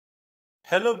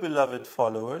Hello beloved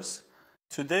followers,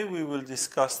 today we will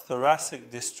discuss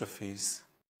thoracic dystrophies.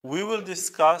 We will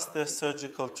discuss their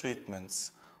surgical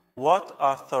treatments. What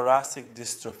are thoracic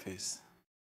dystrophies?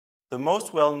 The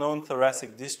most well-known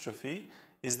thoracic dystrophy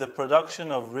is the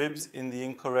production of ribs in the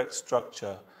incorrect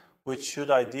structure, which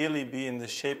should ideally be in the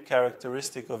shape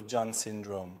characteristic of Jeune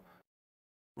syndrome.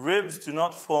 Ribs do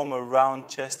not form a round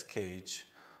chest cage.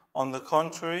 On the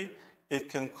contrary, it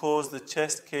can cause the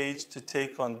chest cage to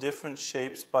take on different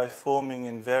shapes by forming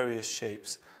in various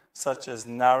shapes, such as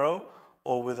narrow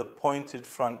or with a pointed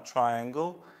front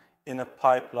triangle in a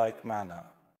pipe-like manner.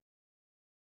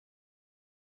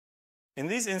 In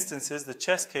these instances, the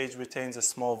chest cage retains a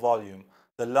small volume.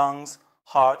 The lungs,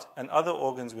 heart, and other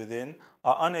organs within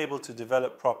are unable to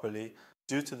develop properly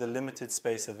due to the limited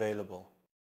space available.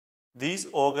 These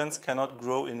organs cannot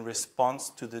grow in response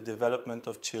to the development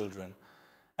of children,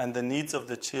 and the needs of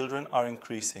the children are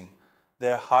increasing.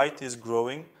 Their height is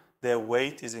growing, their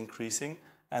weight is increasing,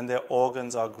 and their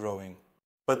organs are growing.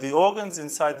 But the organs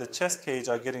inside the chest cage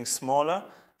are getting smaller,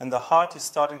 and the heart is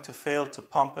starting to fail to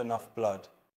pump enough blood.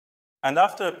 And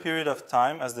after a period of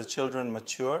time, as the children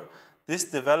mature, this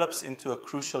develops into a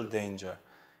crucial danger.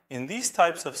 In these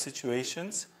types of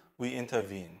situations, we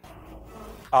intervene.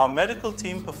 Our medical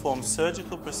team performs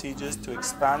surgical procedures to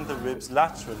expand the ribs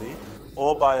laterally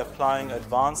or by applying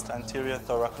advanced anterior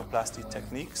thoracoplasty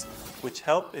techniques, which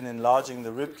help in enlarging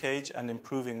the rib cage and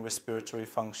improving respiratory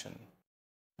function.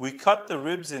 We cut the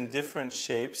ribs in different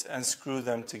shapes and screw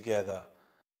them together.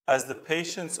 As the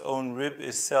patient's own rib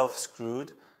is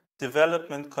self-screwed,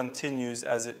 development continues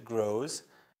as it grows,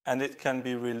 and it can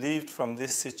be relieved from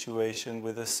this situation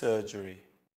with a surgery.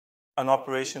 An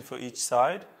operation for each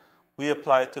side. We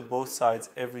apply it to both sides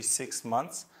every 6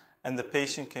 months, and the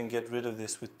patient can get rid of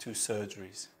this with 2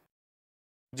 surgeries.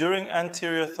 During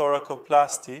anterior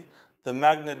thoracoplasty, the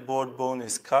magnet board bone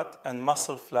is cut and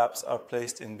muscle flaps are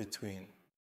placed in between.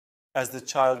 As the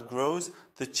child grows,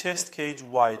 the chest cage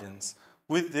widens.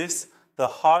 With this, the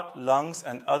heart, lungs,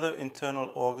 and other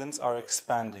internal organs are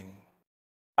expanding,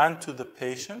 and to the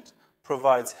patient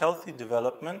provides healthy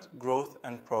development, growth,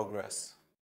 and progress.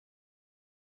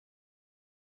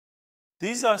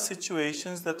 These are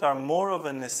situations that are more of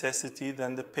a necessity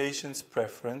than the patient's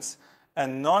preference,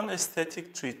 and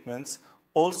non-aesthetic treatments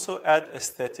also add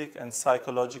aesthetic and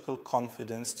psychological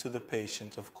confidence to the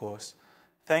patient, of course.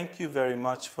 Thank you very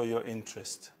much for your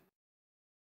interest.